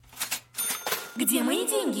Где мои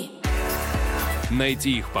деньги?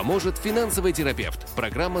 Найти их поможет финансовый терапевт.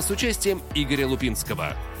 Программа с участием Игоря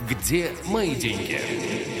Лупинского. «Где мои деньги?»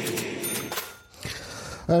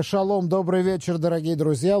 Шалом, добрый вечер, дорогие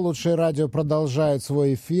друзья. Лучшее радио продолжает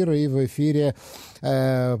свой эфир, и в эфире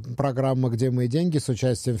программа «Где мои деньги» с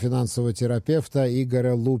участием финансового терапевта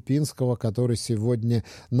Игоря Лупинского, который сегодня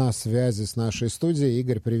на связи с нашей студией.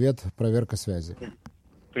 Игорь, привет, проверка связи.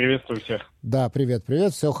 Приветствую всех. Да, привет,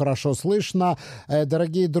 все хорошо слышно.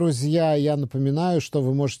 Дорогие друзья, я напоминаю, что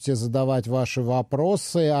вы можете задавать ваши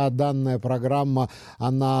вопросы, а данная программа,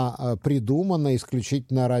 она придумана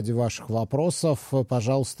исключительно ради ваших вопросов.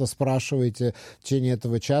 Пожалуйста, спрашивайте в течение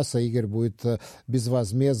этого часа. Игорь будет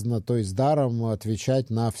безвозмездно, то есть даром, отвечать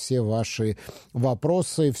на все ваши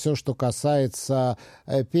вопросы. Все, что касается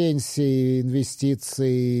пенсий,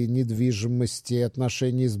 инвестиций, недвижимости,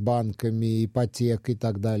 отношений с банками, ипотек и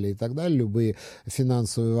так далее, любые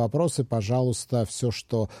финансовые вопросы, пожалуйста, все,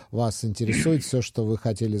 что вас интересует, все, что вы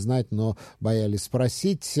хотели знать, но боялись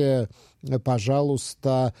спросить,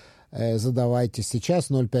 пожалуйста, задавайте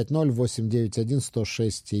сейчас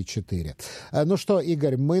 050-891-106-4. Ну что,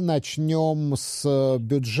 Игорь, мы начнем с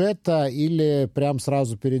бюджета или прям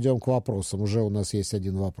сразу перейдем к вопросам? Уже у нас есть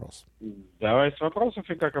один вопрос. Давай с вопросов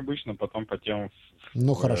и, как обычно, потом по темам.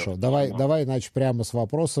 Ну, хорошо. Давай, иначе прямо с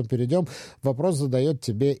вопросом перейдем. Вопрос задает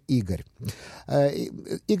тебе Игорь.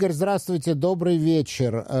 Игорь, здравствуйте, добрый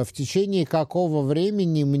вечер. В течение какого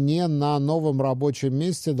времени мне на новом рабочем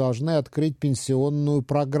месте должны открыть пенсионную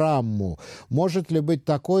программу? Может ли быть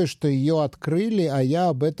такое, что ее открыли, а я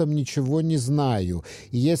об этом ничего не знаю?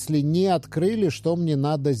 И если не открыли, что мне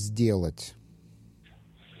надо сделать?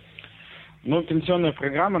 Ну, пенсионная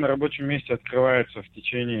программа на рабочем месте открывается в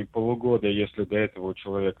течение полугода, если до этого у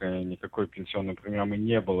человека никакой пенсионной программы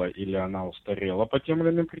не было или она устарела по тем или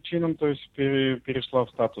иным причинам, то есть перешла в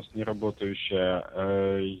статус неработающая.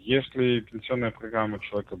 Если пенсионная программа у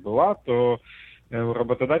человека была, то у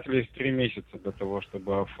работодателя есть 3 месяца для того,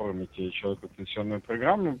 чтобы оформить человеку пенсионную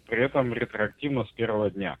программу, при этом ретроактивно с первого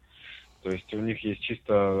дня. То есть у них есть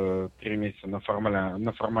чисто 3 месяца на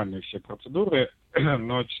формальные все процедуры,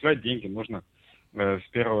 но отчислять деньги нужно с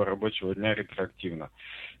первого рабочего дня ретроактивно.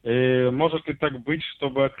 И может ли так быть,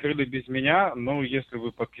 чтобы открыли без меня? Ну, если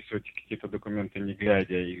вы подписываете какие-то документы не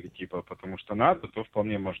глядя или типа потому что надо, то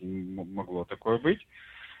вполне могло такое быть.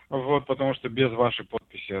 Вот, потому что без вашей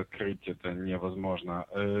подписи открыть это невозможно,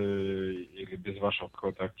 или без вашего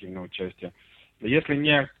какого-то активного участия. Если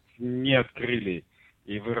не открыли,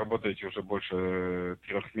 и вы работаете уже больше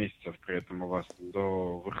 3 месяцев, при этом у вас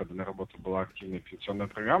до выхода на работу была активная пенсионная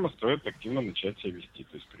программа, стоит активно начать себя вести.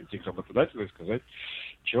 То есть прийти к работодателю и сказать,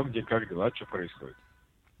 что, где, как дела, что происходит.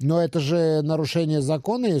 Но это же нарушение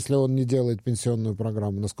закона, если он не делает пенсионную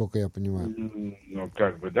программу, насколько я понимаю. Ну,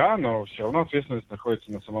 как бы да, но все равно ответственность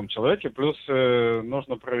находится на самом человеке. Плюс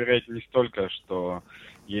нужно проверять не столько, что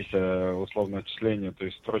есть условное отчисление, то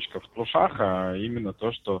есть строчка в тлушах, а именно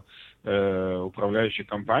то, что управляющая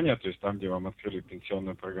компания, то есть там, где вам открыли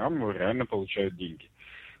пенсионную программу, реально получают деньги.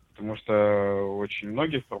 Потому что у очень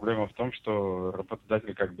многих проблема в том, что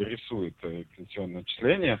работодатель как бы рисует пенсионное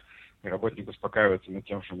отчисление, и работник успокаивается над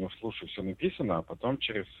тем, что у него в слушае все написано, а потом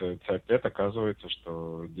через 5 лет оказывается,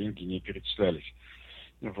 что деньги не перечислялись.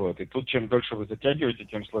 Вот. И тут чем дольше вы затягиваете,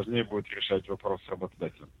 тем сложнее будет решать вопрос с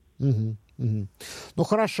работодателем. Ну,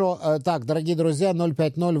 хорошо. Так, дорогие друзья,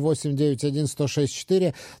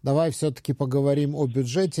 050-891-1064. Давай все-таки поговорим о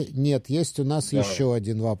бюджете. Нет, есть у нас еще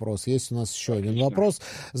один вопрос. Вопрос.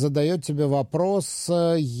 Задает тебе вопрос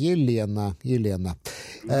Елена.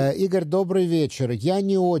 Игорь, добрый вечер. Я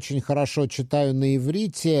не очень хорошо читаю на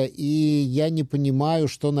иврите, и я не понимаю,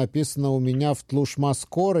 что написано у меня в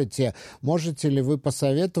тлуш-маскорете. Можете ли вы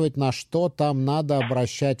посоветовать, на что там надо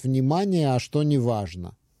обращать внимание, а что не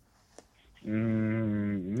важно?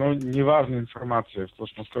 Ну, неважной информации в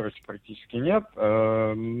тлуш-маскорете практически нет,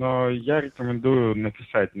 но я рекомендую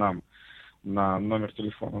написать нам на номер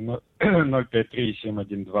телефона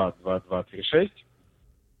 053-712-2236,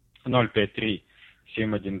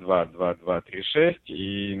 053-712-2236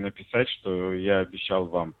 и написать, что я обещал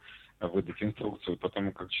вам выдать инструкцию по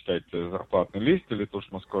тому, как читать зарплатный лист или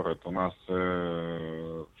тлуш-маскорет. У нас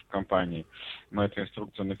в компании мы эту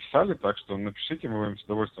инструкцию написали, так что напишите, мы вам с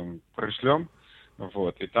удовольствием пришлем.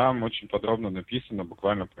 Вот. И там очень подробно написано,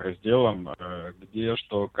 буквально по разделам, где,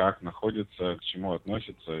 что, как находится, к чему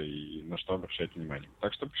относится и на что обращать внимание.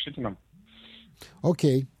 Так что пишите нам.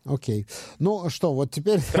 Окей. Ну что, вот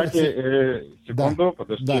теперь... Кстати, секунду,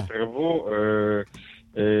 подожди, прерву.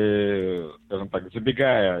 скажем так,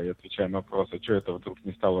 забегая и отвечая на вопрос, а что это вдруг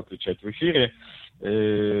не стал отвечать в эфире,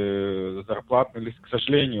 зарплатный лист, к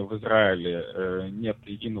сожалению, в Израиле нет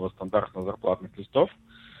единого стандартного зарплатных листов.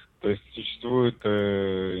 То есть существует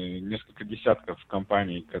несколько десятков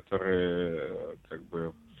компаний, которые как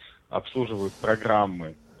бы обслуживают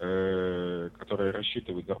программы, которые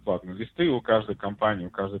рассчитывают зарплатные листы. У каждой компании,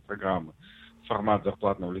 у каждой программы формат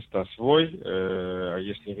зарплатного листа свой. А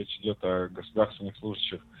если речь идет о государственных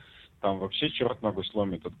служащих, там вообще черт ногу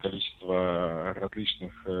сломит от количества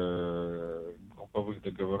различных групповых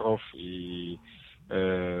договоров и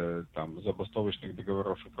там забастовочных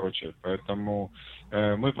договоров и прочее. Поэтому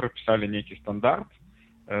мы прописали некий стандарт.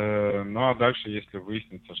 Ну а дальше, если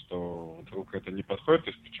выяснится, что вдруг это не подходит,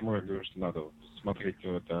 то есть почему я говорю, что надо смотреть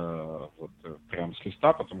это вот прямо с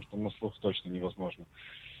листа, потому что на слух точно невозможно.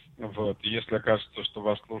 Вот. Если окажется, что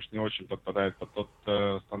ваш слух не очень подпадает под тот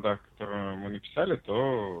стандарт, который мы написали,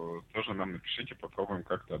 то тоже нам напишите, попробуем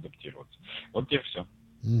как-то адаптироваться. Вот теперь все.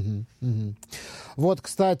 Вот,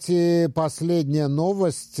 кстати, последняя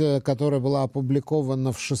новость, которая была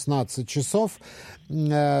опубликована в 16 часов.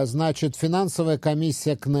 Значит, финансовая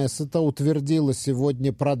комиссия Кнессета утвердила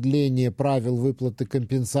сегодня продление правил выплаты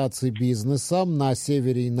компенсаций бизнесам на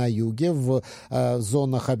севере и на юге в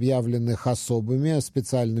зонах, объявленных особыми,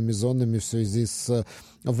 специальными зонами в связи с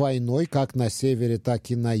войной, как на севере,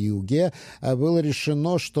 так и на юге. Было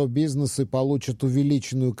решено, что бизнесы получат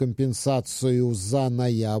увеличенную компенсацию за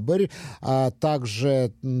ноябрь, а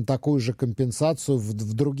также такую же компенсацию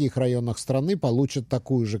в других районах страны получат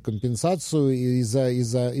такую же компенсацию и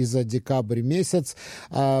за декабрь месяц.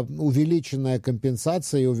 Увеличенная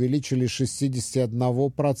компенсация увеличили с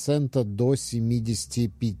 61% до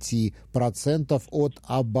 75% от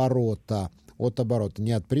оборота. От оборота,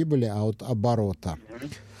 не от прибыли, а от оборота.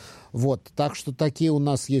 Вот, так что такие у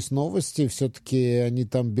нас есть новости, все-таки они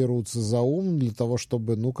там берутся за ум для того,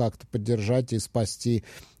 чтобы, как-то поддержать и спасти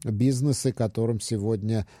бизнесы, которым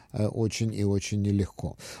сегодня очень и очень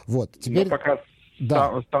нелегко. Вот, теперь...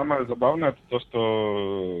 Самое забавное, это то,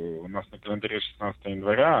 что у нас на календаре 16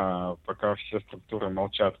 января, пока все структуры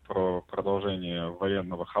молчат про продолжение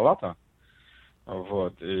военного халата.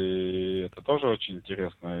 Вот, и это тоже очень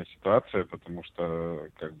интересная ситуация, потому что,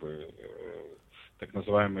 так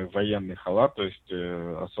называемый военный халат, то есть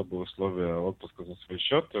особые условия отпуска за свой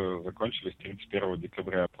счет, закончились 31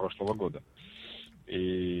 декабря прошлого года.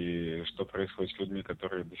 И что происходит с людьми,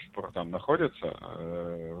 которые до сих пор там находятся,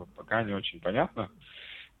 пока не очень понятно.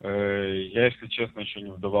 Я, если честно, еще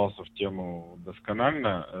не вдавался в тему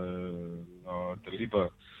досконально, но это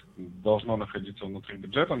либо должно находиться внутри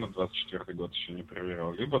бюджета на 2024 год, еще не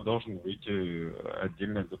проверял, либо должен выйти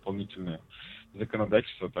отдельное дополнительное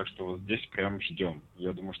законодательство, так что вот здесь прям ждем.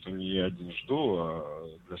 Я думаю, что не я один жду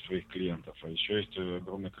для своих клиентов, а еще есть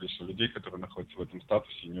огромное количество людей, которые находятся в этом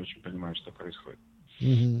статусе и не очень понимают, что происходит.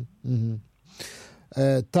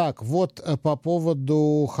 Так, вот по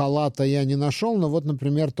поводу халата я не нашел, но вот,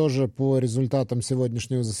 например, тоже по результатам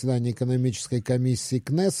сегодняшнего заседания экономической комиссии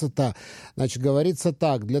Кнессета, значит, говорится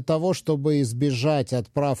так: для того, чтобы избежать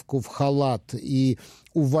отправку в халат и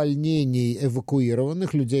увольнений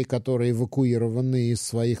эвакуированных, людей, которые эвакуированы из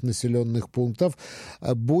своих населенных пунктов,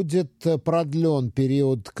 будет продлен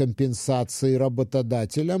период компенсации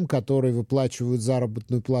работодателям, которые выплачивают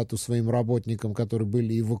заработную плату своим работникам, которые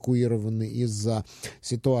были эвакуированы из-за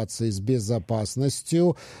ситуации с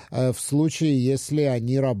безопасностью, в случае, если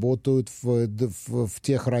они работают в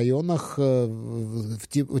тех районах,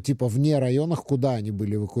 типа вне районах, куда они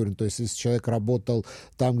были эвакуированы. То есть, если человек работал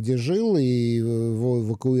там, где жил, и его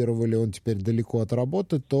эвакуировали, он теперь далеко от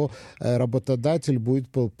работы, то работодатель будет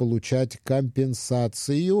получать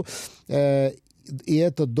компенсацию. И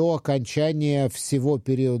это до окончания всего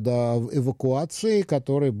периода эвакуации,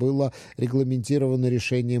 которое было регламентировано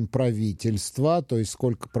решением правительства. То есть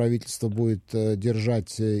сколько правительство будет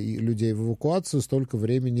держать людей в эвакуацию, столько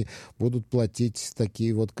времени будут платить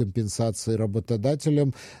такие вот компенсации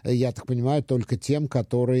работодателям. Я так понимаю, только тем,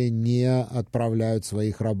 которые не отправляют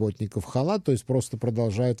своих работников в халат, то есть просто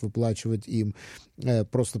продолжают выплачивать им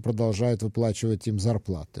зарплаты.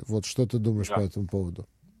 Вот что ты думаешь по этому поводу?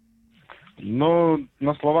 Ну,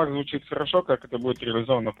 на словах звучит хорошо, как это будет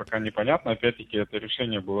реализовано, пока непонятно. Опять-таки, это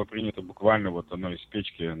решение было принято буквально вот оно из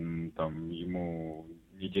печки, там, ему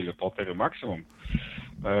неделя-полторы максимум.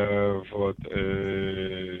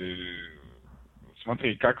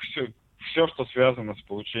 Смотри, как все, что связано с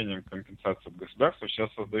получением компенсации от государства,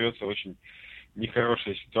 сейчас создается очень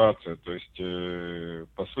нехорошая ситуация. То есть,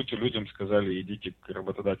 по сути, людям сказали: идите к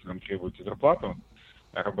работодателям, требуйте зарплату.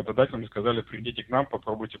 А работодателям сказали: придите к нам,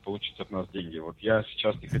 попробуйте получить от нас деньги. Вот я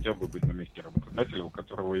сейчас не хотел бы быть на месте работодателя, у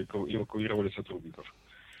которого эвакуировали сотрудников.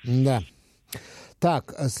 Да.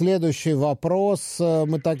 Так, следующий вопрос.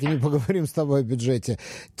 Мы так и не поговорим с тобой о бюджете.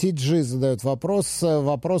 Ти-Джи задает вопрос.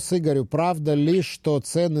 Вопрос Игорю. Правда ли, что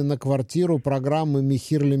цены на квартиру программы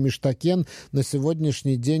 «Михир Миштакен» на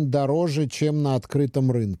сегодняшний день дороже, чем на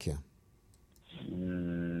открытом рынке?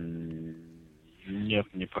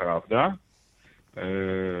 Нет, неправда.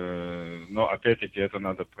 Но, опять-таки, это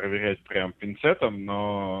надо проверять прям пинцетом,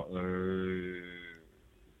 но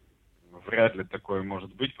вряд ли такое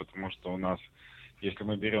может быть, потому что у нас, если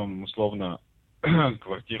мы берем условно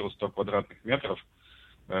квартиру 100 квадратных метров,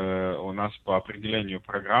 у нас по определению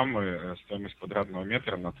программы стоимость квадратного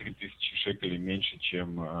метра на 3000 шекелей меньше,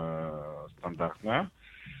 чем стандартная.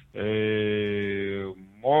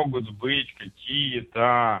 Могут быть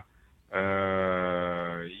какие-то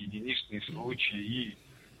единичные случаи,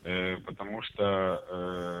 потому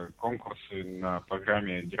что конкурсы на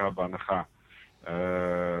программе Дираба Анаха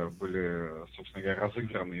были, собственно говоря,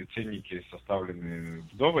 разыграны, и ценники составлены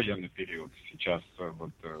в довоенный период. Сейчас,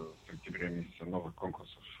 вот в октябре месяце, новых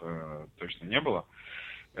конкурсов точно не было.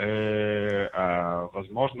 А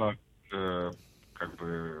возможно, как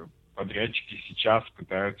бы подрядчики сейчас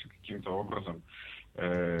пытаются каким-то образом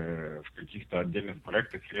в каких-то отдельных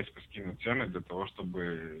проектах резко скинуть цены для того,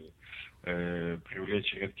 чтобы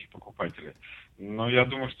привлечь редких покупателей. Но я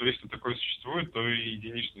думаю, что если такое существует, то и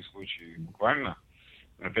единичный случай буквально.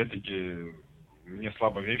 Опять-таки, мне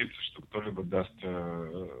слабо верится, что кто-либо даст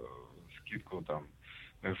скидку там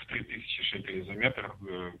в 3000 шекелей за метр,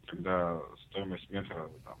 когда стоимость метра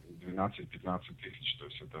 12-15 тысяч, то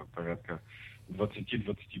есть это порядка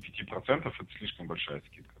 20-25%, это слишком большая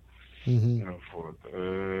скидка. Вот.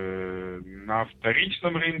 На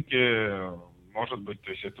вторичном рынке может быть,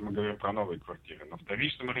 то есть это мы говорим про новые квартиры, на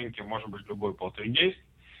вторичном рынке может быть любой полтергейст.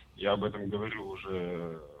 Я об этом говорю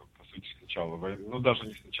уже, по сути, с начала войны, ну даже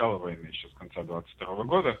не с начала войны, еще с конца 22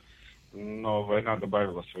 года, но война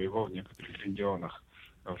добавила своего в некоторых регионах.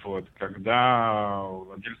 Вот. Когда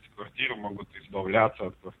владельцы квартиры могут избавляться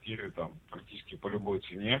от квартиры там практически по любой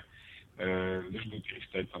цене, лишь бы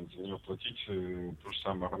перестать там за нее платить ту же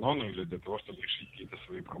самую арнону или для того, чтобы решить какие-то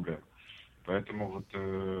свои проблемы. Поэтому вот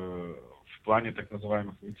в плане так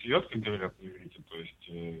называемых митцвот, как говорят на иврите, то есть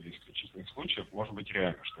исключительных случаев, может быть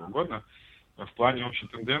реально что угодно. В плане общей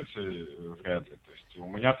тенденции вряд ли. То есть у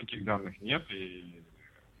меня таких данных нет, и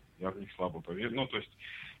я в них слабо поверю. Ну, то есть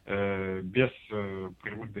без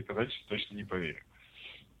прямых доказательств точно не поверю.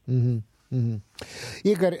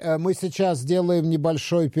 Игорь, мы сейчас сделаем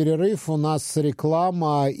небольшой перерыв, у нас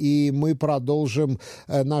реклама, и мы продолжим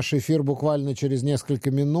наш эфир буквально через несколько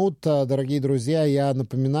минут. Дорогие друзья, я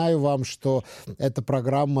напоминаю вам, что это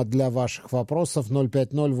программа для ваших вопросов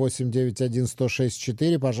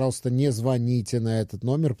 050-891-1064. Пожалуйста, не звоните на этот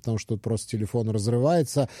номер, потому что тут просто телефон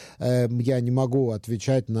разрывается. Я не могу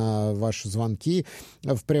отвечать на ваши звонки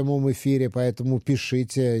в прямом эфире, поэтому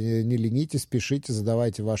пишите, не ленитесь, пишите,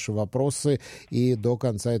 задавайте ваши вопросы. И до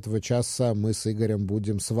конца этого часа мы с Игорем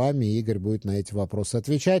будем с вами, и Игорь будет на эти вопросы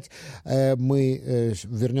отвечать. Мы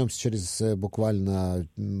вернемся через буквально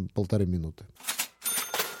 1,5 минуты.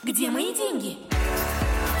 Где мои деньги?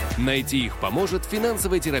 Найти их поможет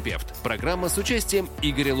финансовый терапевт. Программа с участием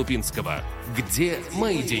Игоря Лупинского. «Где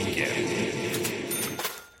мои деньги?»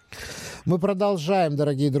 Мы продолжаем,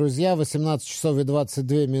 дорогие друзья, 18 часов и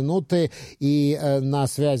 22 минуты, и на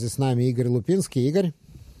связи с нами Игорь Лупинский. Игорь?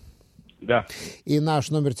 Да. И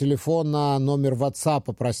наш номер телефона, номер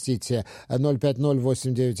WhatsApp, простите,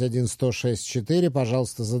 050-891-1064.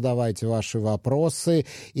 Пожалуйста, задавайте ваши вопросы.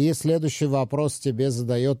 И следующий вопрос тебе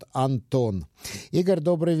задает Антон. Игорь,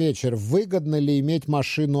 добрый вечер. Выгодно ли иметь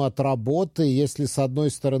машину от работы, если, с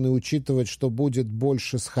одной стороны, учитывать, что будет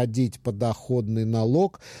больше сходить подоходный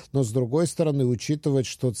налог, но, с другой стороны, учитывать,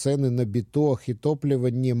 что цены на битох и топливо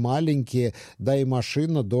не маленькие, да и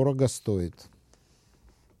машина дорого стоит?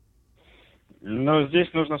 Но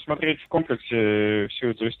здесь нужно смотреть в комплексе всю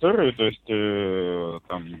эту историю, то есть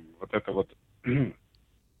там вот это вот,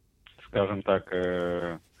 скажем так,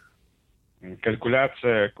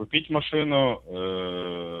 калькуляция купить машину,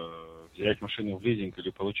 взять машину в лизинг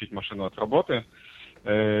или получить машину от работы,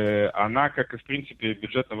 она, как и в принципе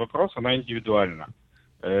бюджетный вопрос, она индивидуальна.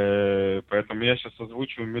 Поэтому я сейчас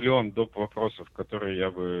озвучу миллион доп. Вопросов, которые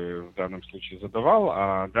я бы в данном случае задавал,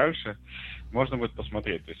 а дальше можно будет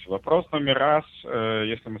посмотреть. То есть вопрос номер раз,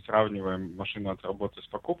 если мы сравниваем машину от работы с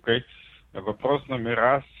покупкой, вопрос номер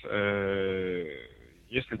раз,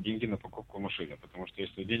 если деньги на покупку машины. Потому что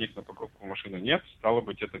если денег на покупку машины нет, стало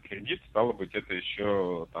быть, это кредит, стало быть, это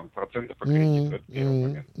еще там проценты по кредиту. Это первый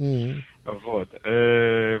момент. Вот.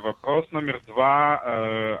 Вопрос номер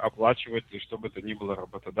 2. Оплачивает ли что бы то ни было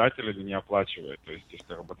работодатель или не оплачивает. То есть,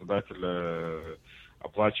 если работодатель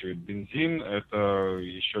оплачивает бензин, это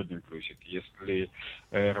еще один плюсик. Если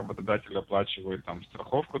работодатель оплачивает там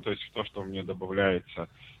страховку, то есть то, что мне добавляется,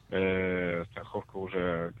 страховка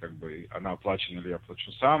уже как бы она оплачена или я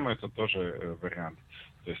плачу сам, это тоже вариант.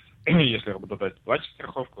 То есть если работодатель платит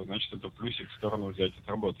страховку, значит это плюсик в сторону взять от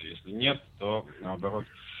работы. Если нет, то наоборот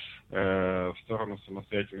в сторону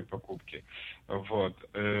самостоятельной покупки. Вот.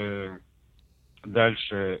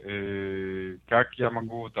 Дальше, как я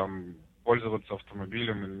могу там пользоваться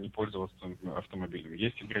автомобилем или не пользоваться автомобилем.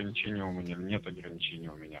 Есть ограничения у меня или нет ограничений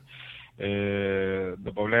у меня.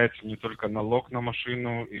 Добавляется не только налог на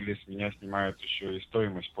машину, или с меня снимают еще и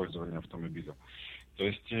стоимость пользования автомобилем. То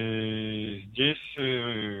есть здесь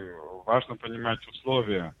важно понимать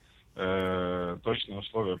условия, точные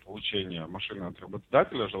условия получения машины от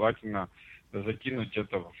работодателя. Желательно закинуть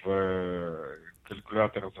это в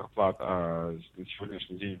калькулятор зарплат, а на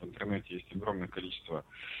сегодняшний день в интернете есть огромное количество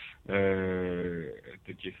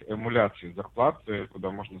таких эмуляций зарплат,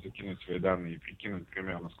 куда можно закинуть свои данные и прикинуть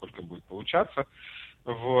примерно, сколько будет получаться.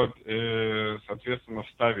 Вот, соответственно,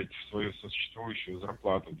 вставить в свою существующую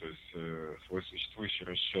зарплату, то есть свой существующий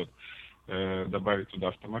расчет, добавить туда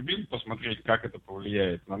автомобиль, посмотреть, как это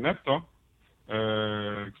повлияет на нетто.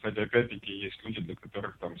 Кстати, опять-таки, есть люди, для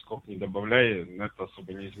которых там сколько не добавляй, нетто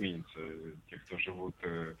особо не изменится. Те, кто живут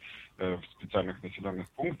в специальных населенных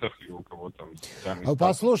пунктах, и у кого там специальные...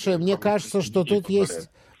 Послушай, мне кажется, что тут есть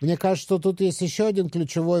еще один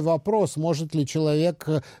ключевой вопрос. Может ли человек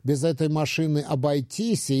без этой машины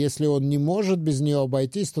обойтись? И если он не может без нее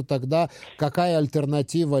обойтись, то тогда какая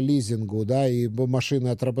альтернатива лизингу, да, и машины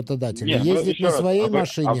от работодателя? Ездить на своей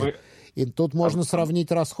машине... И тут можно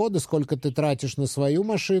сравнить расходы, сколько ты тратишь на свою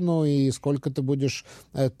машину и сколько ты будешь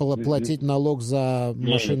платить налог за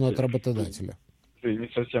машину от работодателя. Не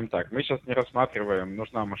совсем так. Мы сейчас не рассматриваем,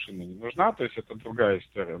 нужна машина, не нужна, то есть это другая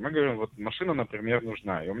история. Мы говорим, вот машина, например,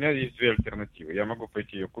 нужна, и у меня есть две альтернативы. Я могу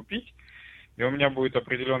пойти ее купить, и у меня будет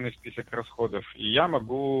определенный список расходов, и я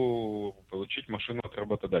могу получить машину от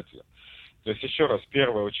работодателя. То есть, еще раз,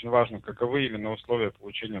 первое, очень важно, каковы именно условия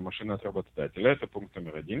получения машины от работодателя. Это пункт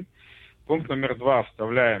номер 1. Пункт номер 2.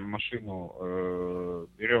 Вставляем машину,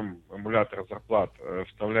 берем эмулятор зарплат,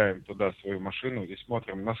 вставляем туда свою машину и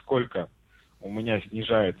смотрим, насколько у меня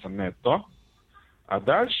снижается нетто. А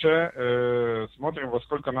дальше смотрим, во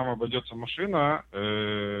сколько нам обойдется машина,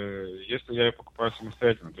 если я ее покупаю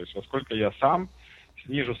самостоятельно. То есть, во сколько я сам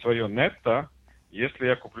снижу свое нетто, если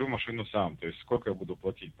я куплю машину сам. То есть, сколько я буду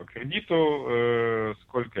платить по кредиту,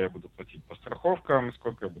 сколько я буду платить по страховкам,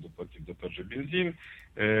 сколько я буду платить за тот же бензин,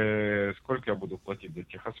 сколько я буду платить за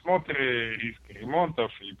техосмотры, риск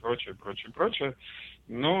ремонтов и прочее, прочее, прочее.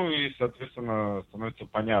 Ну и, соответственно, становится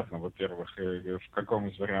понятно, во-первых, в каком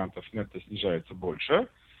из вариантов нетто снижается больше.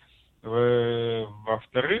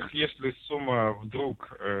 Во-вторых, если сумма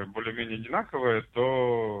вдруг более-менее одинаковая,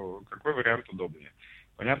 то какой вариант удобнее?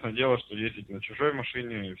 Понятное дело, что ездить на чужой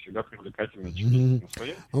машине всегда привлекательнее, чем ездить на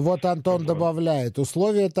своей. Вот Антон добавляет,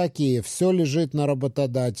 условия такие, все лежит на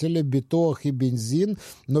работодателе, биток и бензин,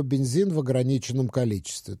 но бензин в ограниченном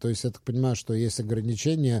количестве. То есть я так понимаю, что есть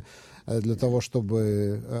ограничения для того,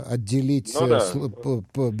 чтобы отделить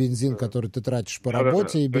бензин, который ты тратишь по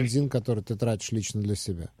работе, и бензин, который ты тратишь лично для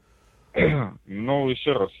себя. Ну,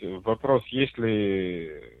 еще раз, вопрос,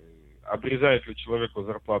 если... Обрезает ли человеку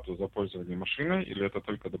зарплату за пользование машиной, или это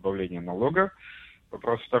только добавление налога?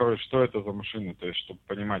 Вопрос второй, что это за машина, то есть, чтобы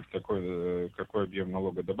понимать, какой объем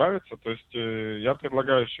налога добавится. То есть, я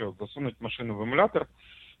предлагаю еще засунуть машину в эмулятор,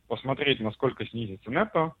 посмотреть, насколько снизится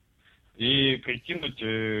нетто, и прикинуть,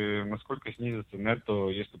 насколько снизится нетто,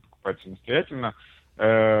 если покупать самостоятельно.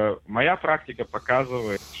 Моя практика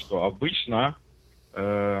показывает, что обычно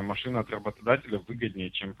машина от работодателя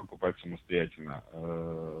выгоднее, чем покупать самостоятельно.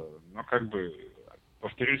 Но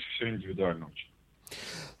повторюсь, все индивидуально очень.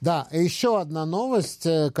 Да, еще одна новость,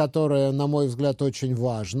 которая, на мой взгляд, очень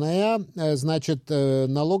важная. Значит,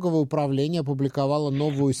 налоговое управление опубликовало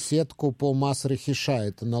новую сетку по мас-рехиша.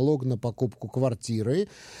 Это налог на покупку квартиры,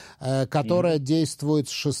 которая действует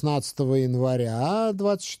с 16 января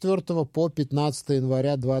 2024 по 15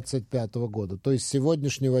 января 2025 года. То есть с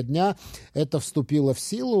сегодняшнего дня это вступило в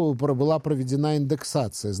силу, была проведена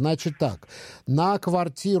индексация. Значит так, на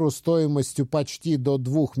квартиру стоимостью почти до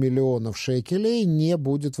 2 миллионов шекелей не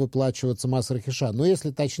будет выплачиваться мас рахиша. Но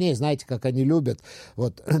если точнее, знаете, как они любят,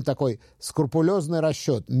 вот такой скрупулезный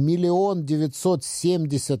расчет. 1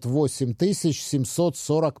 978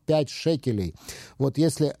 745 шекелей. Вот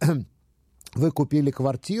если вы купили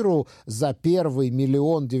квартиру за первый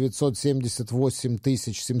 1 978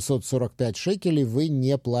 745 шекелей, вы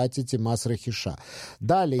не платите мас рахиша.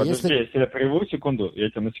 Далее, Подожди, если я прерву секунду, я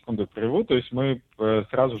тебя на секунду прерву, то есть мы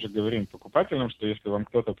сразу же говорим покупателям, что если вам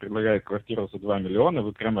кто-то предлагает квартиру за 2 миллиона,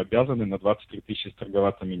 вы прям обязаны на 23 тысячи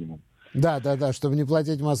сторговаться минимум. Да, чтобы не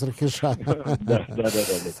платить мас рахиша.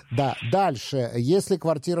 Да, дальше. Если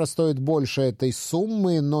квартира стоит больше этой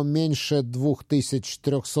суммы, но меньше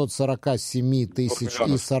 2347 тысяч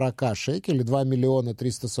и 40 шекелей, 2 миллиона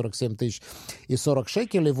 347 тысяч и 40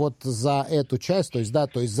 шекелей, вот за эту часть, то есть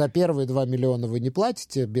за первые 2 миллиона вы не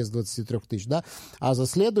платите без 23 тысяч, да, а за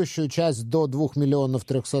следующую часть до 2 миллионов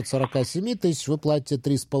 347 тысяч вы платите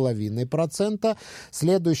 3,5%.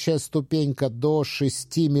 Следующая ступенька до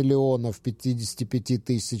 6 миллионов 55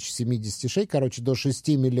 тысяч 70 шекелей, короче, до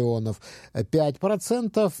 6 миллионов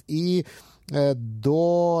 5%, и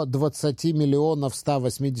до 20 миллионов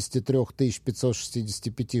 183 тысяч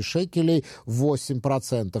 565 шекелей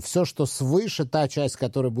 8%. Все, что свыше, та часть,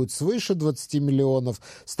 которая будет свыше 20 миллионов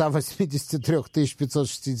 183 тысяч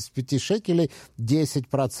 565 шекелей,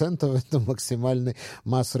 10% это максимальный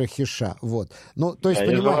мас рахиша. Вот. Ну, то есть,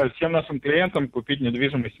 я желаю всем нашим клиентам купить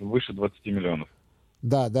недвижимость выше 20 миллионов.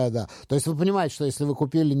 Да. То есть вы понимаете, что если вы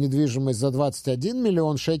купили недвижимость за 21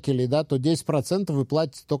 миллион шекелей, да, то 10% вы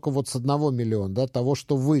платите только вот с 1 миллиона, да, того,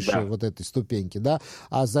 что выше вот этой ступеньки, да.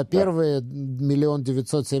 А за первые 1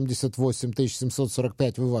 978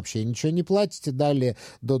 745 вы вообще ничего не платите. Далее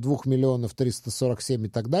до 2 миллионов 347 и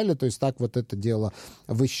так далее. То есть так вот это дело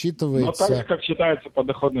высчитывается. Но так же, как считается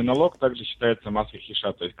подоходный налог, так же считается мас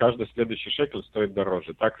рахиша. То есть каждый следующий шекель стоит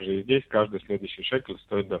дороже. Так же и здесь каждый следующий шекель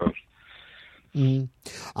стоит дороже.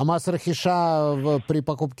 А мас рахиша при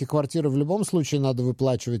покупке квартиры в любом случае надо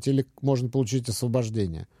выплачивать или можно получить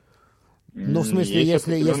освобождение? Ну, в смысле,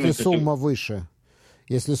 если сумма выше.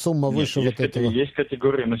 Если сумма выше вот этого... Есть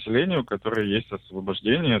категории населения, у которых есть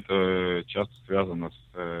освобождение. Это часто связано с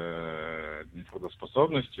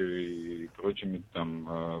нетрудоспособностью и прочими там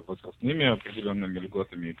возрастными определенными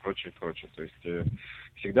льготами и прочее. То есть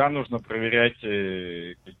всегда нужно проверять,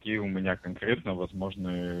 какие у меня конкретно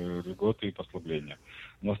возможны льготы и послабления.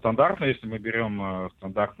 Но стандартно, если мы берем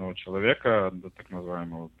стандартного человека, так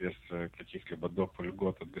называемого, без каких-либо доп.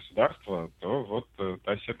 Льгот от государства, то вот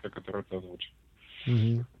та сетка, которую ты озвучил.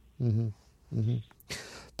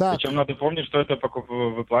 Так. Причем надо помнить, что это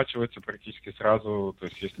выплачивается практически сразу, то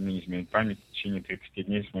есть если не изменить память, в течение 30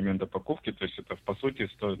 дней с момента покупки, то есть это по сути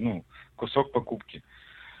кусок покупки.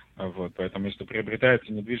 Вот, поэтому если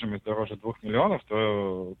приобретается недвижимость дороже 2 миллионов,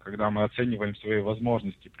 то когда мы оцениваем свои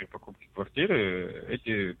возможности при покупке квартиры,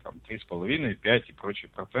 эти там 3,5, 5 и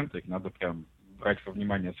прочие проценты, их надо прям брать во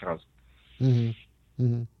внимание сразу.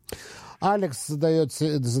 Алекс задает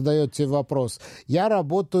тебе вопрос. Я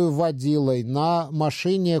работаю водилой на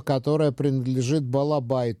машине, которая принадлежит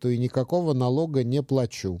балабайту, и никакого налога не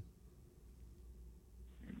плачу.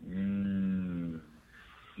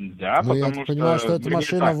 Да, но потому я понимаю, что эта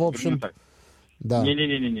машина, в общем... Да. Не.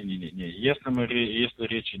 Если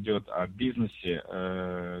речь идет о бизнесе,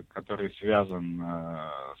 который связан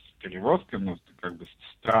с перевозкой,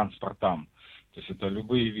 с транспортом, то есть это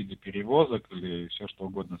любые виды перевозок или все что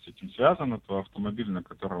угодно с этим связано, то автомобиль, на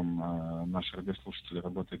котором наш радиослушатель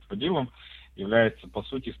работает водилом, является по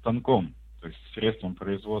сути станком, то есть средством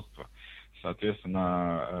производства.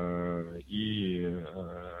 Соответственно, и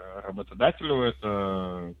работодателю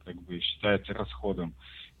это считается расходом,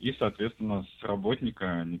 и, соответственно, с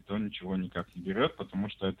работника никто ничего никак не берет, потому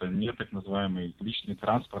что это не так называемый личный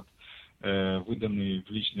транспорт, выданный в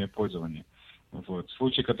личное пользование. Вот.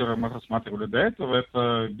 Случай, который мы рассматривали до этого,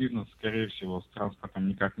 это бизнес, скорее всего, с транспортом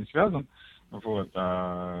никак не связан. Вот.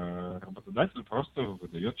 А работодатель просто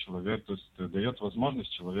выдает человеку, то есть дает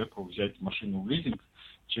возможность человеку взять машину в лизинг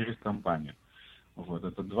через компанию. Вот.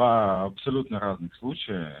 Это два абсолютно разных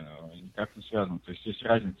случая, никак не связаны. То есть есть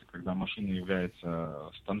разница, когда машина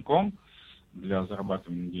является станком для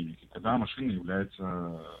зарабатывания денег, и когда машина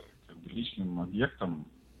является личным объектом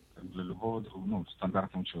для любого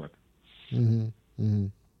стандартного человека.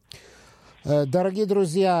 Дорогие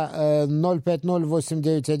друзья,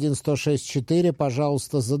 050-891-1064,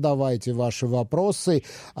 пожалуйста, задавайте ваши вопросы.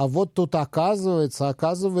 А вот тут оказывается,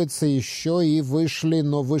 еще и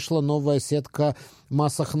вышла новая сетка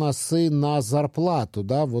мас ахнасы на зарплату,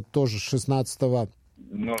 да, вот тоже 16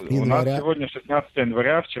 Ну, января? у нас сегодня 16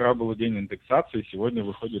 января, вчера был день индексации, сегодня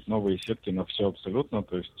выходят новые сетки на все абсолютно.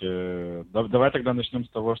 То есть давай тогда начнем с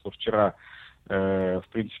того, что вчера, в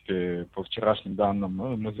принципе, по вчерашним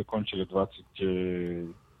данным, мы закончили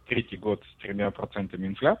 23-й год с 3%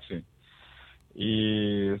 инфляции.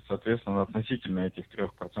 И, соответственно, относительно этих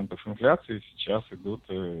 3% инфляции сейчас идут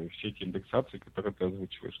все эти индексации, которые ты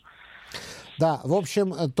озвучиваешь. Да, в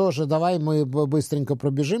общем, тоже давай мы быстренько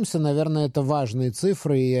пробежимся. Наверное, это важные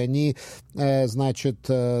цифры, и они, значит,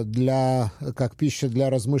 как пища для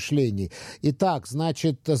размышлений. Итак,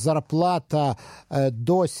 значит, зарплата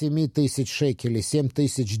до 7 тысяч шекелей, 7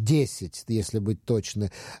 тысяч 10, если быть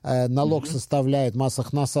точны. Налог составляет,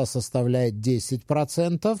 Масахнаса составляет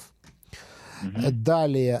 10%.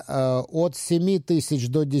 Далее, от 7 тысяч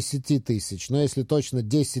до 10 тысяч, но если точно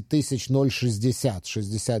 10 тысяч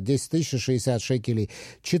 0,60, 10 тысяч 60 шекелей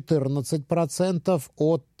 14%,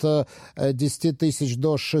 от 10 тысяч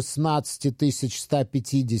до 16 тысяч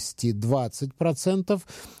 150 20%,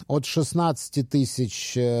 от 16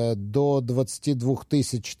 тысяч до 22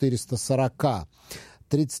 тысяч 440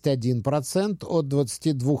 31%, от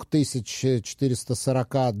 22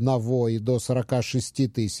 441 и до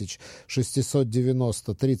 46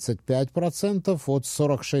 690 35%, от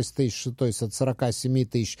 46 тысяч, то есть от 47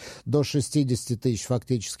 тысяч до 60 тысяч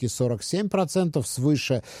фактически 47%,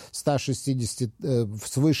 свыше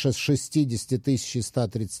 60 тысяч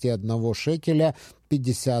 131 шекеля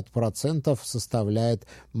 50% составляет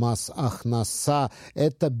мас-ахнаса.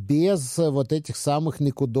 Это без вот этих самых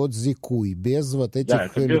никудот зикуй, без вот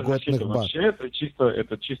этих льготных баз. Вообще это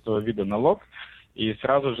чистого вида налог. И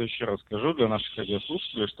сразу же еще раз скажу для наших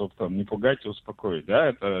радиослушателей, чтобы там не пугать и успокоить. Да,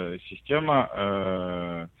 это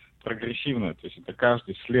система прогрессивная, то есть это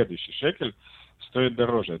каждый следующий шекель стоит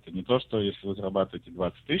дороже. Это не то, что если вы зарабатываете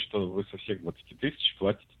 20 тысяч, то вы со всех 20 тысяч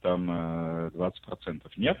платите там 20%.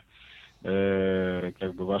 Нет.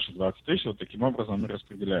 Как бы ваши 20 тысяч вот таким образом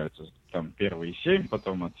распределяются. Там первые 7,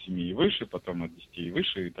 потом от 7 и выше, потом от 10 и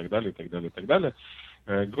выше, и так далее, и так далее, и так далее.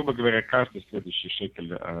 Грубо говоря, каждый следующий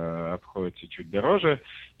шекель обходится чуть дороже.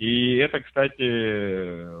 И это,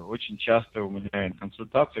 кстати, очень часто у меня и на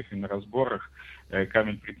консультациях, и на разборах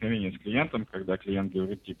камень преткновения с клиентом, когда клиент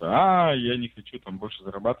говорит, типа, я не хочу там больше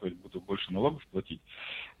зарабатывать, буду больше налогов платить.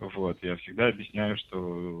 Вот. Я всегда объясняю,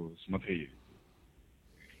 что смотри,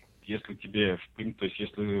 если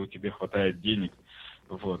если у тебя хватает денег,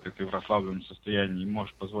 вот, и ты в расслабленном состоянии и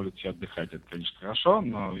можешь позволить себе отдыхать, это, конечно, хорошо,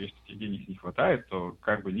 но если тебе денег не хватает, то,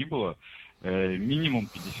 как бы ни было, минимум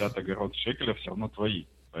 50 огород шекеля все равно твои,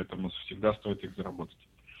 поэтому всегда стоит их заработать.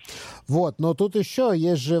 Вот, но тут еще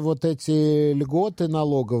есть же вот эти льготы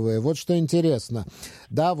налоговые. Вот что интересно.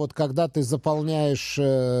 Да, вот когда ты заполняешь,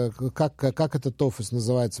 как этот офис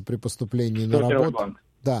называется при поступлении на работу?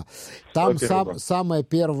 Да, там самая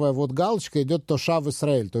первая вот галочка идет Тошав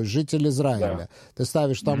Исраэль, то есть житель Израиля. Да. Ты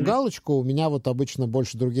ставишь там галочку, у меня вот обычно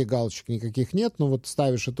больше других галочек никаких нет, но вот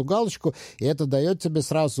ставишь эту галочку, и это дает тебе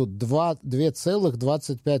сразу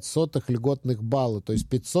 2,25 льготных балла, то есть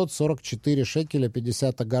 544 шекеля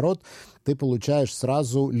 50 огород ты получаешь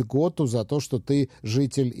сразу льготу за то, что ты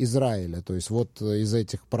житель Израиля. То есть вот из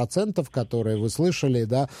этих процентов, которые вы слышали,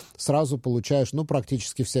 да, сразу получаешь, ну,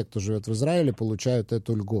 практически все, кто живет в Израиле, получают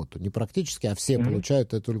эту льготу. Не практически, а все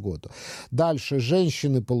получают эту льготу. Дальше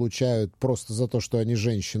женщины получают просто за то, что они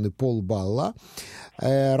женщины, полбалла.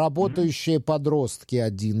 Работающие подростки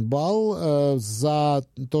 1 балл. За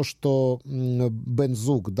то, что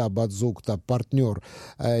бензук, да, бадзук, да, партнер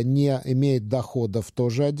не имеет доходов,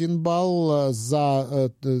 тоже 1 балл.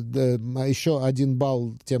 За еще 1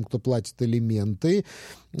 балл тем, кто платит элементы.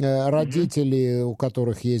 Родители, у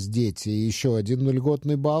которых есть дети, еще 1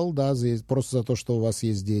 льготный балл, да, просто за то, что у вас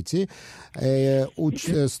есть дети.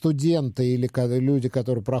 Студенты или люди,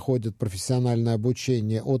 которые проходят профессиональное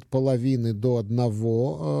обучение, от половины до 1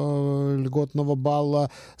 льготного балла.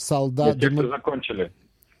 Солдат... Для тех, кто закончили.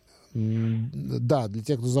 Да, для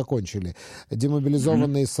тех, кто закончили.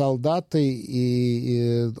 Демобилизованные солдаты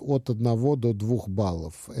и от 1 до 2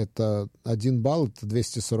 баллов. Это 1 балл, это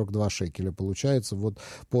 242 шекеля получается вот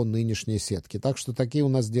по нынешней сетке. Так что такие у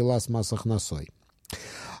нас дела с масахнасой.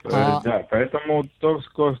 Да, поэтому то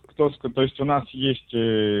есть у нас есть,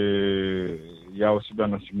 я у себя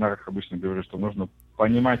на семинарах обычно говорю, что нужно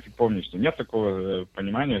понимать и помнить, что нет такого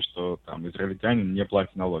понимания, что там израильтянин не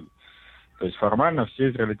платит налоги. То есть формально все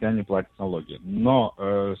израильтяне платят налоги. Но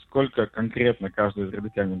сколько конкретно каждый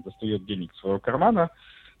израильтянин достает денег из своего кармана,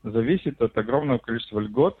 зависит от огромного количества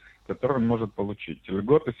льгот, которые он может получить.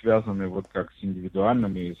 Льготы связаны вот как с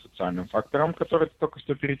индивидуальным и социальным фактором, который ты только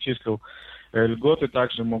что перечислил. Льготы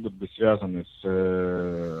также могут быть связаны с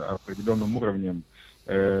определенным уровнем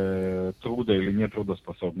труда или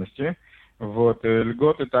нетрудоспособности. Вот.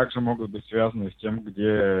 Льготы также могут быть связаны с тем,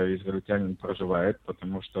 где израильтянин проживает,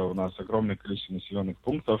 потому что у нас огромное количество населенных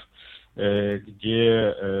пунктов,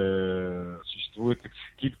 где существует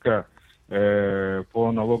скидка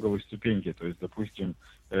по налоговой ступеньке. То есть, допустим,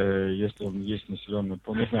 если есть населенный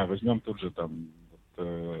пункт, не знаю, возьмем тут же там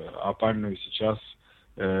опальную сейчас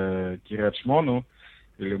Кирьят-Шмону,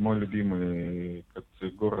 или мой любимый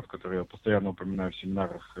город, который я постоянно упоминаю в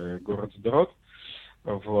семинарах, город Сдерот.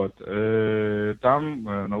 Вот. Там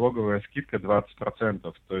налоговая скидка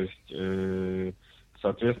 20%. То есть,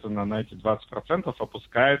 соответственно, на эти 20%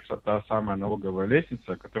 опускается та самая налоговая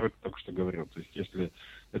лестница, о которой ты только что говорил. То есть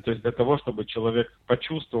для того, чтобы человек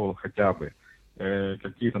почувствовал хотя бы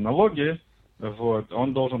какие-то налоги, вот,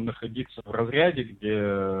 он должен находиться в разряде,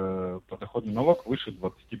 где подоходный налог выше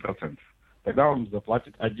 20%. Тогда он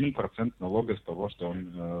заплатит 1% налога с того, что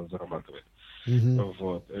он зарабатывает.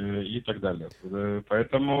 Вот, и так далее.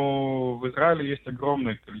 Поэтому в Израиле есть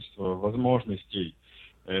огромное количество возможностей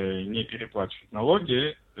не переплачивать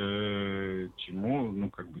налоги, чему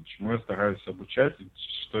я стараюсь обучать,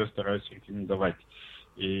 что я стараюсь рекомендовать.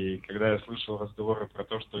 И когда я слышал разговоры про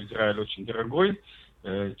то, что Израиль очень дорогой,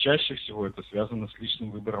 чаще всего это связано с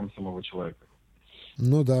личным выбором самого человека.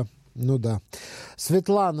 Ну да.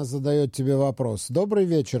 Светлана задает тебе вопрос. Добрый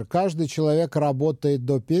вечер. Каждый человек работает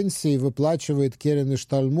до пенсии и выплачивает керен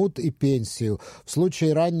иштальмут и пенсию. В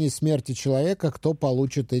случае ранней смерти человека кто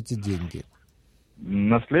получит эти деньги?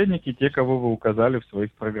 Наследники, те, кого вы указали в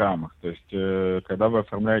своих программах. То есть, когда вы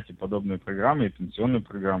оформляете подобные программы, и пенсионные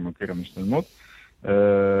программы, керен иштальмут,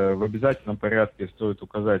 в обязательном порядке стоит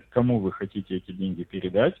указать, кому вы хотите эти деньги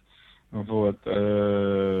передать. Вот,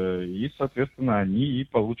 и, соответственно, они и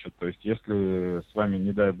получат. То есть, если с вами,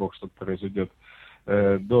 не дай бог, что-то произойдет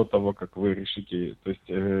до того, как вы решите... То есть,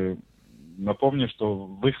 напомню, что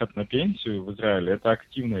выход на пенсию в Израиле – это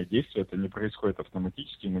активное действие, это не происходит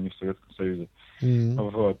автоматически, мы не в Советском Союзе.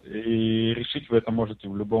 Вот, и решить вы это можете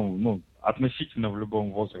в любом, относительно в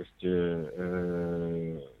любом возрасте,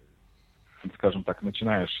 скажем так,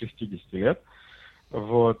 начиная с 60 лет.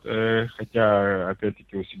 Вот, хотя,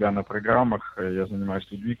 опять-таки, у себя на программах я занимаюсь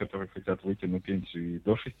людьми, которые хотят выйти на пенсию и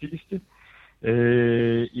до 60.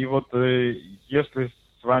 И вот, если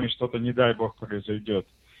с вами что-то, не дай бог, произойдет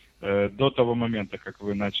до того момента, как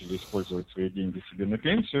вы начали использовать свои деньги себе на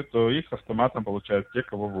пенсию, то их автоматом получают те,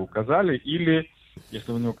 кого вы указали, или,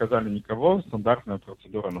 если вы не указали никого, стандартная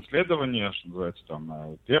процедура наследования, что называется,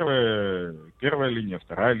 там, первая линия,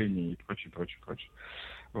 вторая линия и прочее.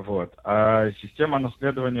 Вот. А система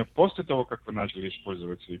наследования после того, как вы начали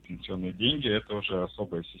использовать свои пенсионные деньги, это уже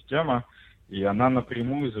особая система, и она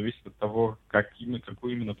напрямую зависит от того,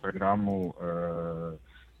 какую именно программу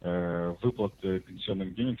выплат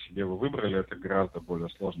пенсионных денег себе вы выбрали. Это гораздо более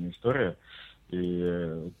сложная история,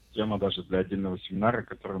 и тема даже для отдельного семинара,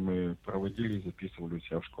 который мы проводили и записывали у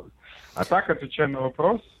себя в школе. А так, отвечая на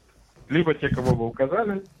вопрос, либо те, кого вы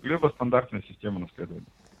указали, либо стандартная система наследования.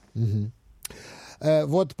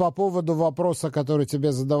 Вот по поводу вопроса, который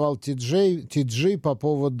тебе задавал Ти-Джи, по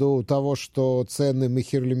поводу того, что цены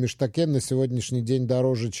Мехир Лемиштакен на сегодняшний день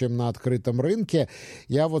дороже, чем на открытом рынке.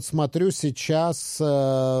 Я вот смотрю, сейчас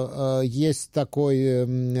есть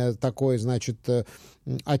такой, значит,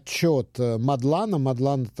 отчет Мадлана.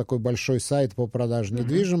 Мадлан — это такой большой сайт по продаже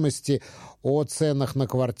недвижимости, о ценах на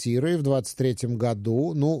квартиры в 2023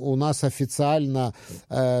 году. Ну, у нас официально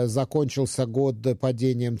закончился год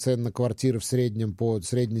падением цен на квартиры в среднем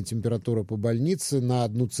средняя температура по больнице на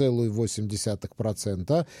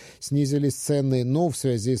 1,8% снизились цены, но в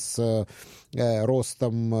связи с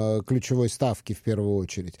ростом ключевой ставки в первую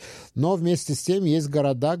очередь. Но вместе с тем есть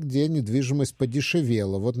города, где недвижимость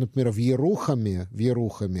подешевела. Вот, например, в Ерухаме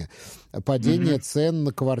падение цен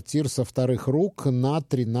на квартир со вторых рук на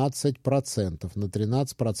 13%. На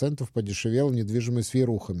 13% подешевела недвижимость в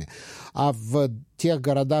Ерухаме. А в тех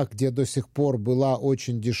городах, где до сих пор была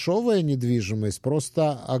очень дешевая недвижимость,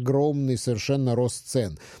 просто огромный совершенно рост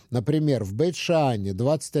цен. Например, в Бейт-Шаане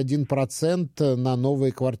 21% на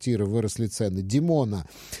новые квартиры выросли цены. Димона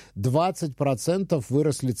 20%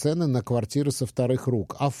 выросли цены на квартиры со вторых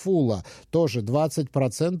рук. Афула тоже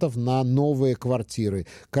 20% на новые квартиры.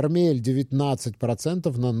 Кармель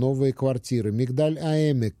 19% на новые квартиры.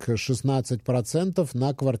 Мигдаль-Аэмек 16%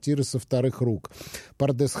 на квартиры со вторых рук.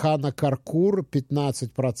 Пардесхана Каркур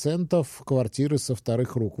 15% квартиры со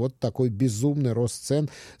вторых рук. Вот такой безумный рост цен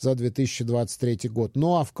за 2023 год.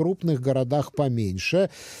 Ну а в крупных городах поменьше.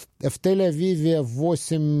 В Тель-Авиве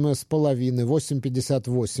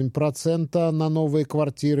 8,58% на новые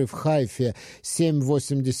квартиры, в Хайфе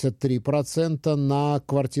 7,83% на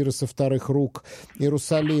квартиры со вторых рук,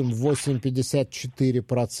 Иерусалим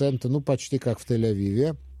 8,54%, ну почти как в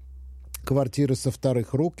Тель-Авиве. Квартиры со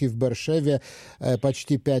вторых рук, и в Бершеве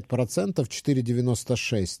почти 5%,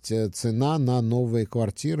 4,96 цена на новые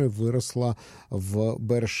квартиры выросла в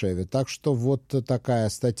Бершеве. Так что вот такая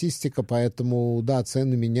статистика, поэтому, да,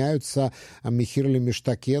 цены меняются, а Мехир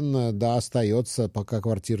лемиштакен, да, остается, пока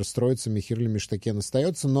квартира строится, Мехир лемиштакен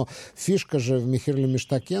остается, но фишка же в Мехир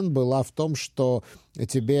лемиштакен была в том, что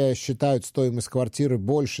тебе считают стоимость квартиры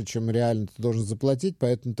больше, чем реально ты должен заплатить,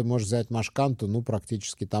 поэтому ты можешь взять машканту, ну,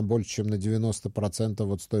 практически там больше, чем на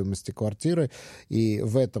 90% от стоимости квартиры, и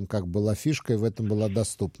в этом как была фишка, и в этом была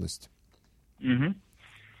доступность. Угу.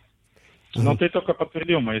 Но ты только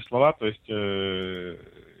подтвердил мои слова, то есть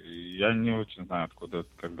я не очень знаю, откуда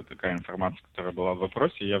как бы такая информация, которая была в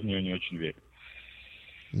вопросе, я в нее не очень верю.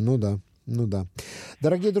 Ну да. Ну да.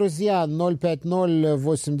 Дорогие друзья,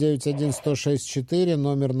 050-891-1064,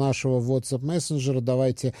 номер нашего WhatsApp мессенджера.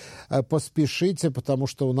 Давайте поспешите, потому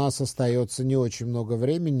что у нас остается не очень много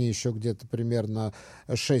времени, еще где-то примерно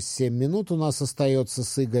 6-7 минут у нас остается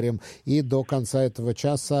с Игорем, и до конца этого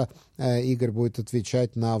часа Игорь будет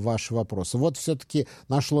отвечать на ваши вопросы. Вот все-таки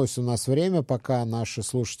нашлось у нас время, пока наши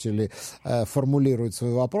слушатели формулируют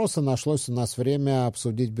свои вопросы, нашлось у нас время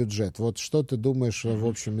обсудить бюджет. Вот что ты думаешь в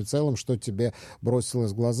общем и целом, что тебе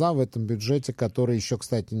бросилось в глаза в этом бюджете, который еще,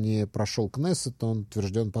 кстати, не прошел Кнессет, он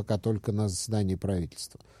утвержден пока только на заседании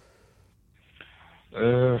правительства?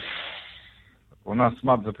 У нас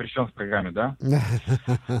мат запрещен в программе, да? Да,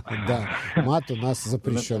 мат у нас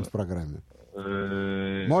запрещен в программе.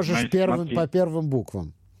 Можешь по первым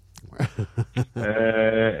буквам.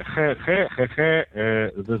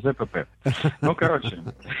 ЗЗПП. Ну, короче.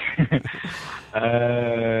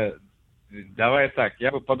 Давай так,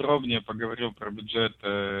 я бы подробнее поговорил про бюджет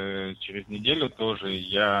через неделю тоже.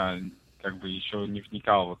 Я как бы еще не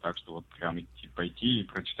вникал вот так, что вот прям пойти и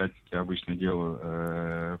прочитать, как я обычно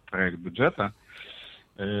делаю, проект бюджета.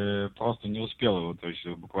 Просто не успел его, то есть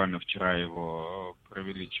буквально вчера его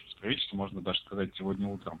провели через правительство, можно даже сказать, сегодня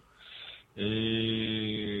утром.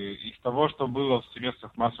 И из того, что было в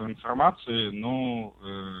средствах массовой информации,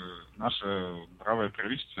 наше бравое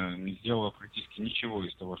правительство не сделало практически ничего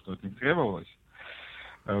из того, что от них требовалось.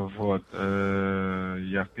 Вот.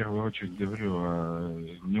 Я в первую очередь говорю о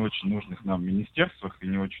не очень нужных нам министерствах и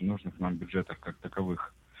не очень нужных нам бюджетах как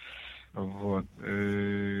таковых. Вот.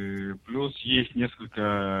 Плюс есть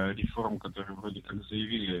несколько реформ, которые вроде как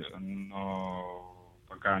заявили, но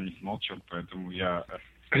пока о них молчат, поэтому я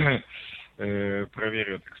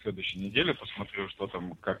проверю это к следующей неделе, посмотрю, что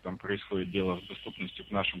там, как там происходит дело с доступностью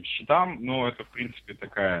к нашим счетам. Но это, в принципе,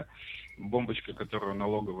 такая бомбочка, которую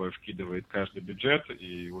налоговая вкидывает каждый бюджет,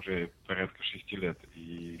 и уже порядка 6 лет.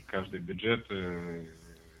 И каждый бюджет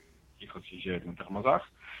тихо съезжает на тормозах.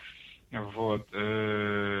 Вот.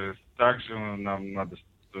 Также нам надо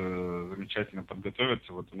замечательно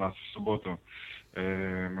подготовиться. Вот у нас в субботу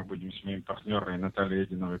мы будем с моим партнером Натальей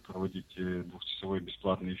Эдиновой проводить двухчасовой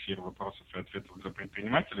бесплатный эфир вопросов и ответов для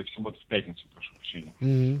предпринимателей. В субботу, в пятницу, прошу прощения.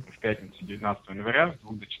 В пятницу, 19 января, с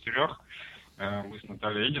 2 до 4. Мы с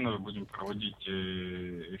Натальей Эдиновой будем проводить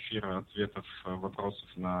эфир ответов, вопросов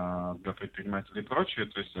для предпринимателей и прочее.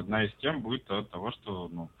 То есть одна из тем будет от того,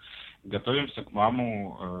 что готовимся к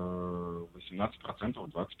МАМу 18% в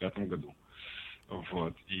 2025 году.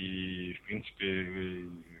 Вот. И, в принципе,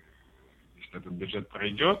 если этот бюджет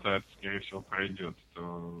пройдет, а это, скорее всего, пройдет,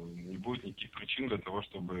 то не будет никаких причин для того,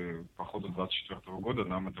 чтобы по ходу 2024 года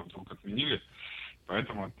нам это вдруг отменили.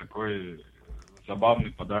 Поэтому это такой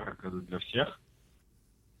забавный подарок для всех.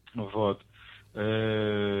 Вот.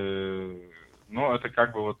 Ну, это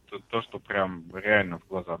как бы вот то, что прям реально в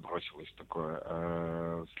глаза бросилось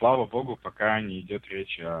такое. Слава богу, пока не идет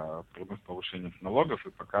речь о прямых повышениях налогов,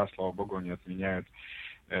 и пока, слава богу, не отменяют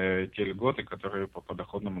те льготы, которые по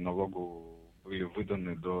подоходному налогу были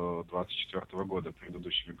выданы до 2024 года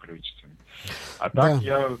предыдущими правительствами. А так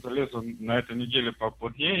я залезу на этой неделе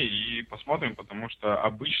поплотнее и посмотрим, потому что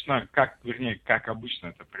обычно, как обычно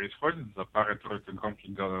это происходит, за парой-тройкой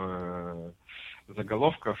громких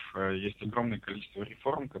заголовков есть огромное количество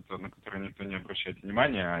реформ, на которые никто не обращает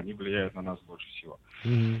внимания, а они влияют на нас больше всего.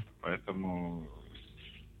 Поэтому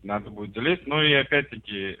надо будет залезть. Ну и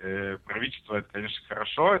опять-таки правительство, это, конечно,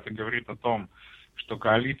 хорошо, это говорит о том, что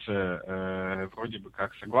коалиция вроде бы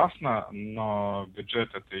как согласна, но бюджет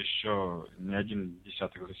 — это еще не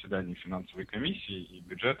 1/10 заседаний финансовой комиссии, и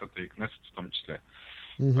бюджет — это и Кнессет в том числе.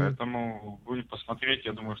 Поэтому будем посмотреть,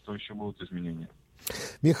 я думаю, что еще будут изменения.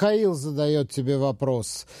 Михаил задает тебе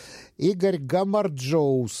вопрос. Игорь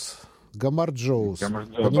Гамарджоус.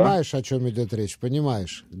 Понимаешь, о чем идет речь?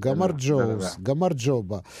 Понимаешь? Гамарджоус.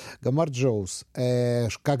 Гамарджоус.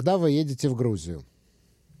 Когда вы едете в Грузию?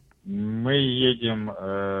 Мы едем,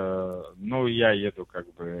 я еду как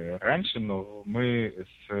бы раньше, но мы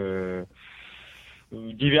с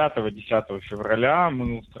 9-10 февраля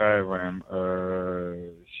мы устраиваем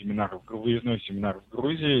выездной семинар в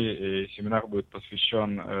Грузии. И семинар будет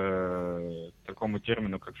посвящен такому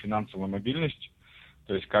термину, как финансовая мобильность.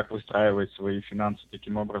 То есть как выстраивать свои финансы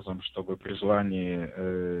таким образом, чтобы при желании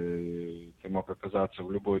ты мог оказаться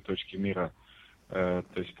в любой точке мира, то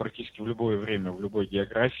есть практически в любое время, в любой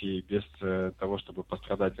географии, без того, чтобы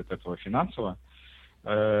пострадать от этого финансово.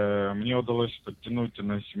 Мне удалось подтянуть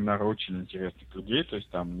на семинар очень интересных людей, то есть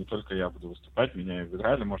там не только я буду выступать, меня и в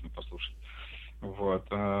Израиле можно послушать.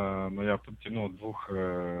 Но я подтянул 2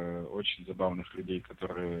 очень забавных людей,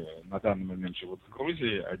 которые на данный момент живут в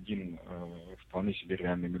Грузии. Один вполне себе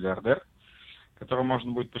реальный миллиардер, которого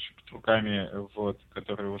можно будет пощупать руками,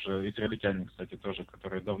 который уже израильтянин, кстати, тоже,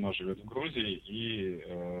 который давно живет в Грузии и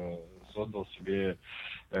создал себе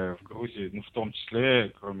в Грузии, в том числе,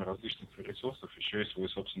 кроме различных ресурсов, еще и свою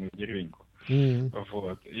собственную деревеньку. И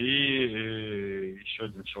еще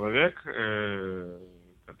один человек,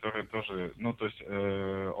 который тоже,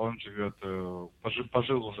 он живет,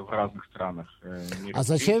 пожил уже в разных странах мира. А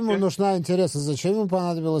зачем ему нужна, интересно, зачем ему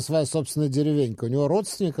понадобилась своя собственная деревенька? У него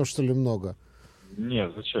родственников, что ли, много?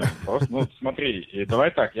 Нет, зачем? Просто, смотри,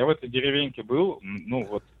 давай так, я в этой деревеньке был,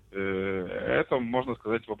 это, можно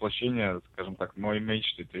сказать, воплощение, скажем так, моей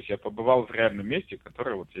мечты. То есть я побывал в реальном месте,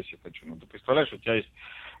 которое если хочу. Ты представляешь, у тебя есть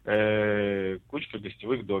кучка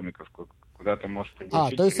гостевых домиков, куда ты можешь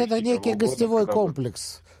пригласить. То есть это некий гостевой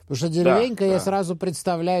комплекс. Потому что деревенька, я сразу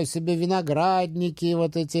представляю себе виноградники,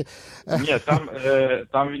 вот эти... Нет, там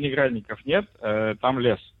виноградников нет, там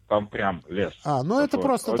лес. Там прям лес. Это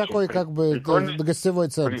просто такой гостевой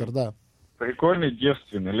центр, да. Прикольный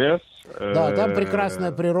девственный лес. Да, там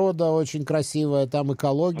прекрасная природа, очень красивая, там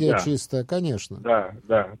экология чистая, конечно. Да.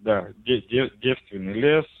 Девственный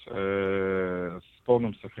лес с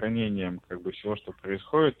полным сохранением всего, что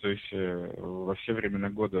происходит. То есть во все времена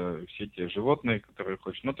года все те животные, которые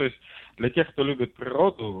хочешь. То есть для тех, кто любит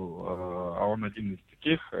природу, а он один из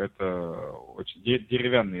таких, это очень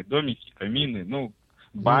деревянные домики, камины,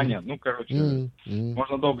 баня,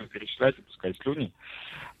 можно долго перечислять и пускать слюни.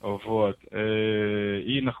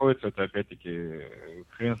 И находится это, опять-таки,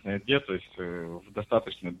 хрен знает где, то есть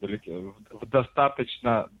достаточно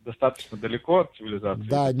далеко от цивилизации.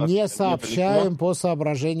 Да, не сообщаем по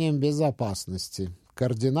соображениям безопасности.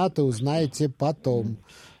 Координаты узнаете потом.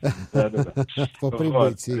 По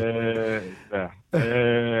прибытии.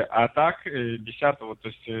 А так,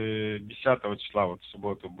 10 числа, в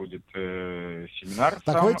субботу, будет семинар.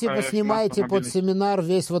 Так вы снимаете под семинар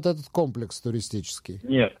весь этот комплекс туристический?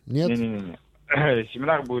 Нет.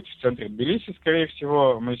 Семинар будет в центре Тбилиси, скорее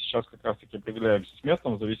всего. Мы сейчас как раз-таки определяемся с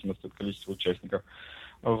местом, в зависимости от количества участников.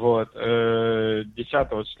 10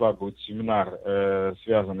 числа будет семинар,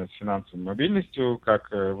 связанный с финансовой мобильностью,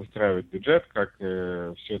 как выстраивать бюджет, как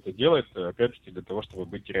все это делать, опять-таки, для того, чтобы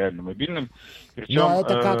быть реально мобильным. Причем, но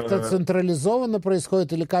это как-то централизованно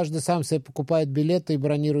происходит, или каждый сам себе покупает билеты и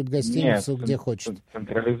бронирует гостиницу, где хочет?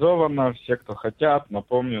 Централизованно, все, кто хотят,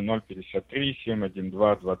 напомню,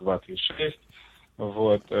 053-712-2236.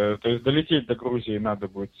 То есть долететь до Грузии надо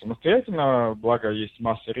будет самостоятельно, благо есть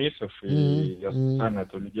масса рейсов, и я специально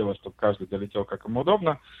этого не делаю, чтобы каждый долетел как ему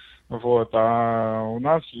удобно. А у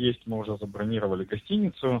нас есть, мы уже забронировали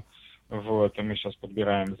гостиницу, и мы сейчас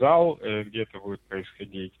подбираем зал, где это будет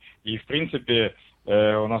происходить. И, в принципе,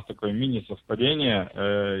 у нас такое мини-совпадение,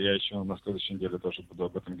 я еще на следующей неделе тоже буду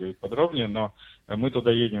об этом говорить подробнее, но мы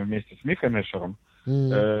туда едем вместе с Михой Мешером,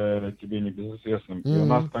 тебе небезызвестным. И у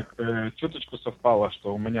нас так чуточку совпало,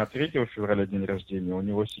 что у меня 3 февраля день рождения, у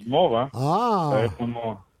него 7-го,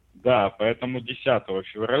 поэтому 10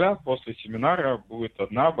 февраля после семинара будет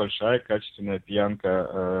одна большая качественная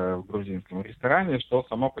пьянка в грузинском ресторане, что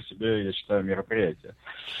само по себе, я считаю, мероприятие.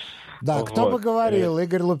 Да, кто бы говорил,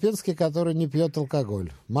 Игорь Лупинский, который не пьет алкоголь.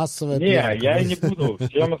 Массовая пьянка. Не, я и не буду.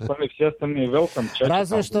 Все остальные welcome.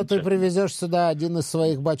 Разве что ты привезешь сюда один из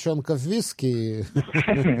своих бочонков виски.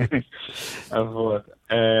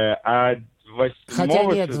 А 8 Хотя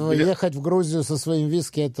нет, февраля... ехать в Грузию со своим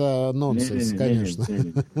виски — это нонсенс, конечно.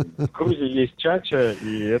 В Грузии есть чача,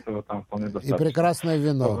 и этого там вполне достаточно. И прекрасное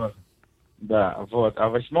вино. Вот. Да, вот. А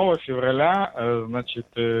 8 февраля, значит,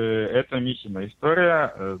 это Михина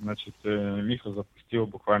история. Значит, Миха запустил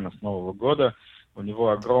буквально с Нового года. У него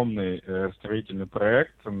огромный строительный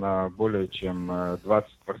проект на более чем 20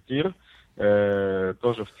 квартир.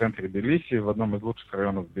 Тоже в центре Тбилиси, в одном из лучших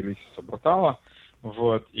районов Тбилиси, Сабуртала.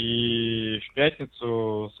 Вот. И в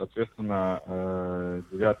пятницу, соответственно,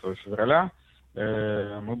 9 февраля,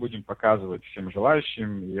 мы будем показывать всем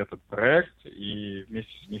желающим и этот проект, и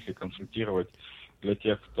вместе с Михой консультировать для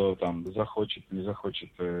тех, кто там захочет, не захочет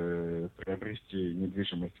приобрести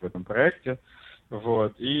недвижимость в этом проекте.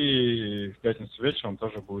 Вот. И в пятницу вечером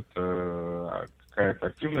тоже будет какая-то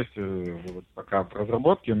активность, вот, пока в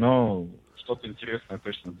разработке, но что-то интересное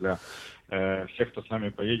точно для всех, кто с нами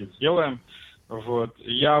поедет, сделаем. Вот.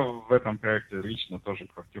 Я в этом проекте лично тоже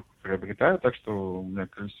квартиру приобретаю, так что у меня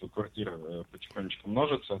количество квартир потихонечку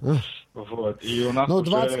множится. Вот. И у нас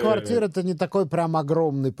 20 квартир — это не такой прям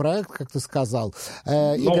огромный проект, как ты сказал.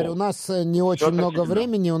 Игорь, у нас не очень много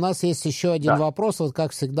времени, у нас есть еще один вопрос, вот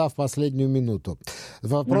как всегда в последнюю минуту.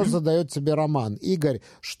 Вопрос задает тебе Роман. Игорь,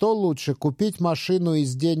 что лучше, купить машину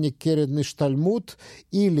из денег Кередный Штальмут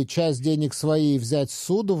или часть денег свои взять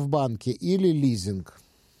суду в банке или лизинг?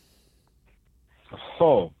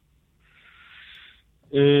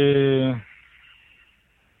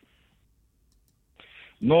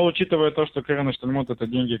 Но учитывая то, что Кередный Штальмут — это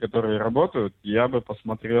деньги, которые работают, я бы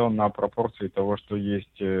посмотрел на пропорции того, что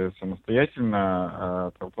есть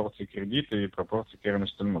самостоятельно, пропорции кредита и пропорции Кередный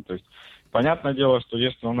Штальмут. То есть, понятное дело, что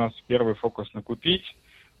если у нас первый фокус на купить,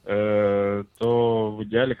 то в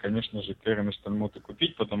идеале, конечно же, Кередный Штальмут и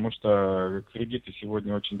купить, потому что кредиты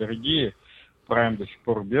сегодня очень дорогие, прайм до сих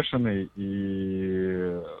пор бешеный,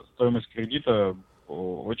 и стоимость кредита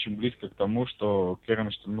очень близко к тому, что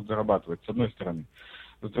Кередный Штальмут зарабатывает, с одной стороны.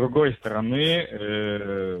 С другой стороны,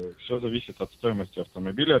 все зависит от стоимости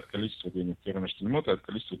автомобиля, от количества денег Кередный Штальмут и от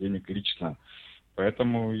количества денег лично.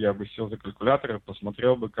 Поэтому я бы сел за калькулятор и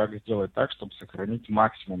посмотрел бы, как сделать так, чтобы сохранить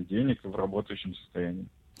максимум денег в работающем состоянии.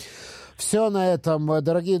 Все на этом,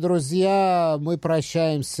 дорогие друзья, мы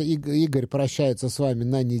прощаемся. Игорь прощается с вами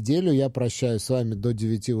на неделю, я прощаюсь с вами до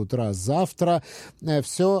 9 утра завтра.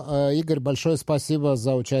 Все, Игорь, большое спасибо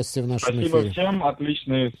за участие в нашем эфире. Спасибо всем,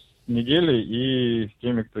 отличной недели, и с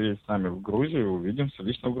теми, кто есть с нами в Грузии, увидимся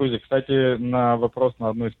лично в Грузии. Кстати, на вопрос на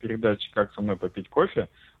одной из передач, как со мной попить кофе,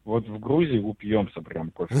 вот в Грузии упьемся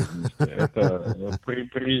прям кофе вместе. Это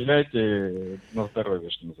приезжайте на здоровье,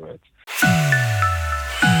 что называется.